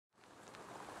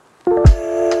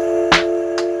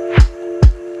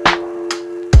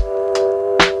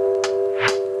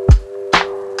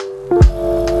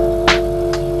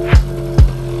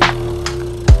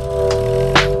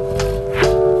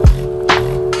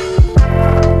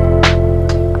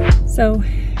So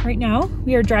right now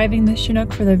we are driving the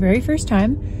Chinook for the very first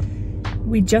time.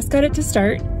 We just got it to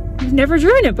start. We've never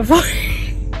driven it before.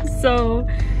 So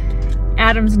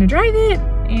Adam's gonna drive it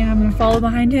and I'm gonna follow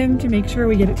behind him to make sure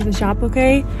we get it to the shop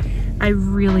okay. I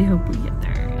really hope we get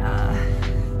there.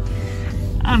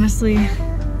 Honestly,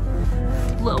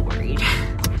 a little worried.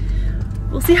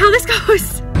 We'll see how this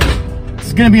goes.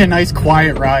 It's gonna be a nice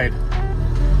quiet ride.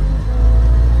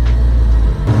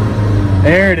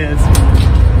 There it is.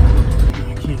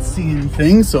 I can't see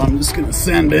anything, so I'm just gonna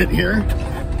send it here.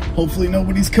 Hopefully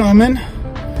nobody's coming.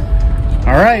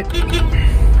 All right.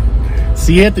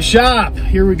 See you at the shop.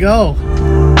 Here we go.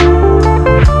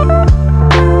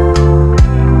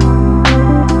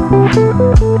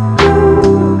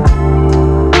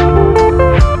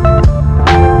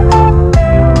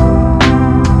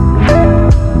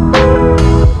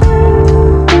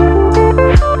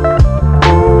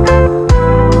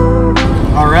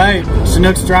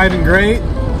 Chinook's driving great.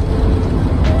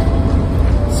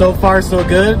 So far so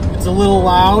good. It's a little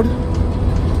loud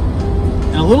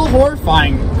and a little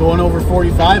horrifying going over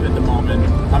 45 at the moment.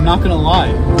 I'm not gonna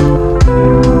lie.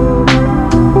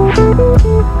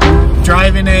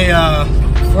 Driving a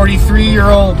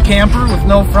 43-year-old camper with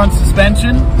no front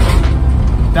suspension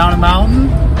down a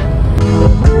mountain.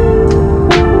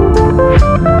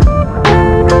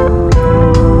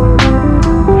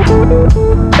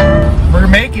 We're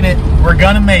making it. We're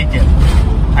gonna make it.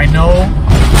 I know.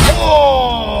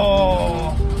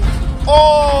 Oh!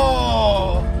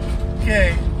 Oh!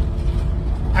 Okay.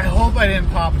 I hope I didn't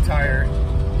pop a tire.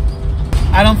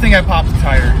 I don't think I popped a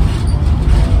tire.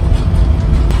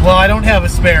 Well, I don't have a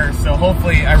spare, so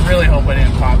hopefully, I really hope I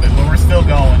didn't pop it, but we're still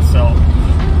going, so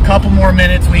a couple more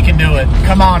minutes, we can do it.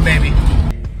 Come on, baby.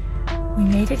 We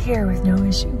made it here with no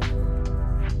issue.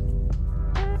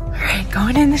 All right,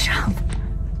 going in the shop.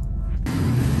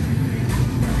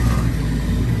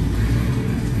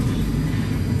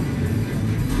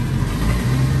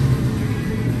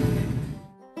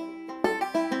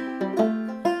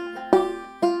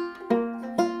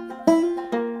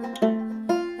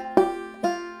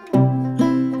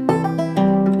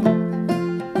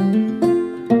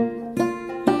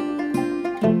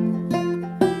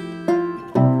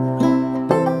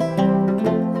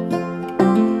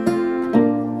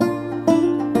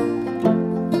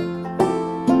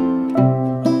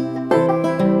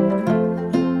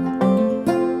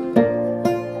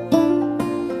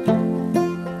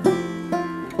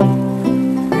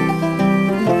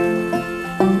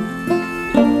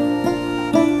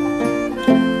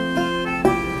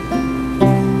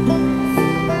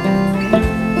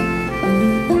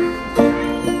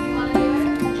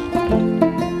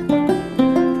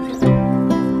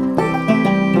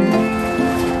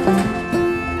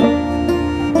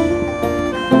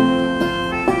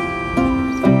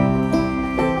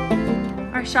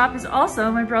 Shop is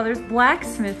also my brother's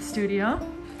blacksmith studio.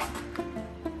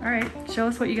 All right, show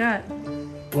us what you got.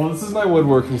 Well, this is my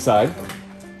woodworking side.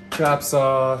 Chop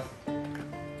saw,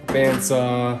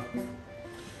 bandsaw,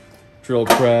 drill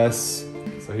press.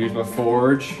 So here's my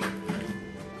forge.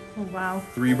 Oh, wow.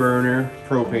 3-burner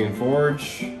propane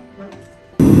forge.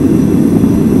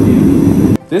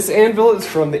 This anvil is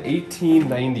from the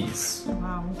 1890s.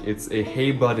 Wow. It's a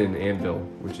hay button anvil,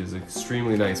 which is an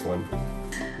extremely nice one.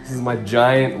 This is my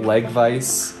giant leg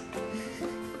vise.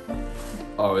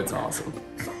 Oh, it's awesome.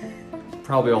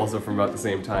 Probably also from about the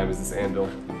same time as this anvil.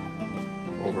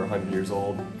 Over 100 years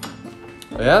old.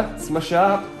 But yeah, it's my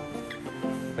shop.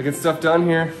 I get stuff done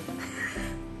here.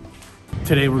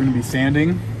 Today we're gonna be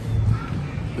sanding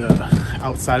the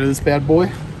outside of this bad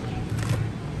boy.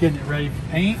 Getting it ready for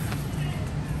paint.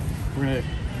 We're gonna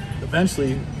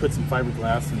eventually put some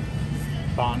fiberglass and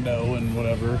Bondo and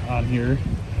whatever on here.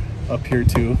 Up here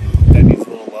too. That needs a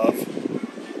little love.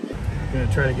 We're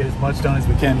gonna try to get as much done as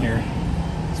we can here.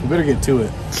 So we better get to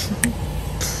it.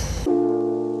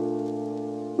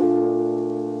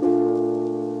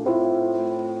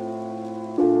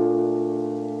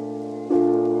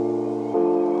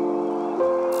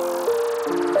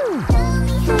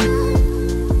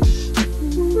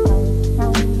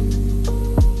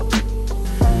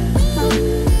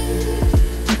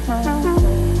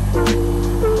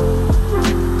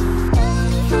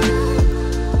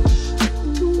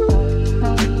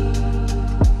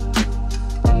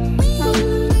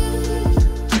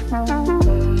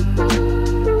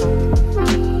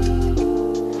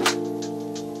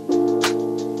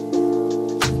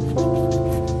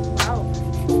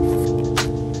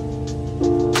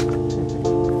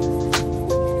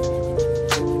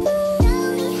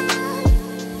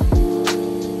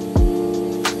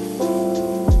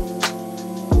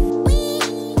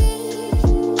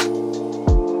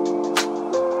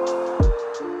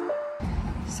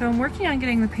 working on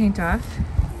getting the paint off,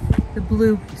 the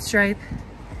blue stripe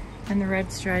and the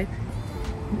red stripe.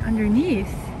 And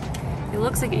underneath, it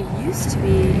looks like it used to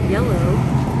be yellow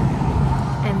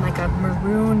and like a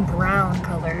maroon brown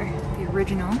color, the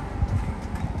original.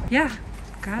 Yeah,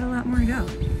 got a lot more to go.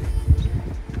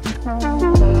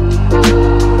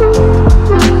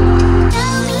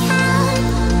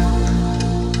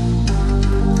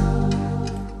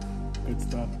 Good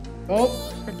stuff.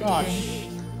 Oh, gosh.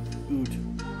 Oot.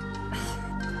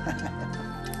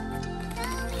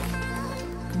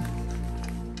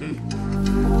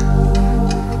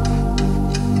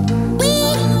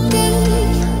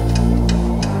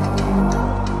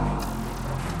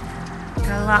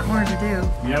 Got a lot more to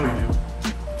do. Yeah, we do.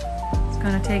 It's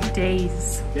gonna take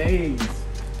days. Days.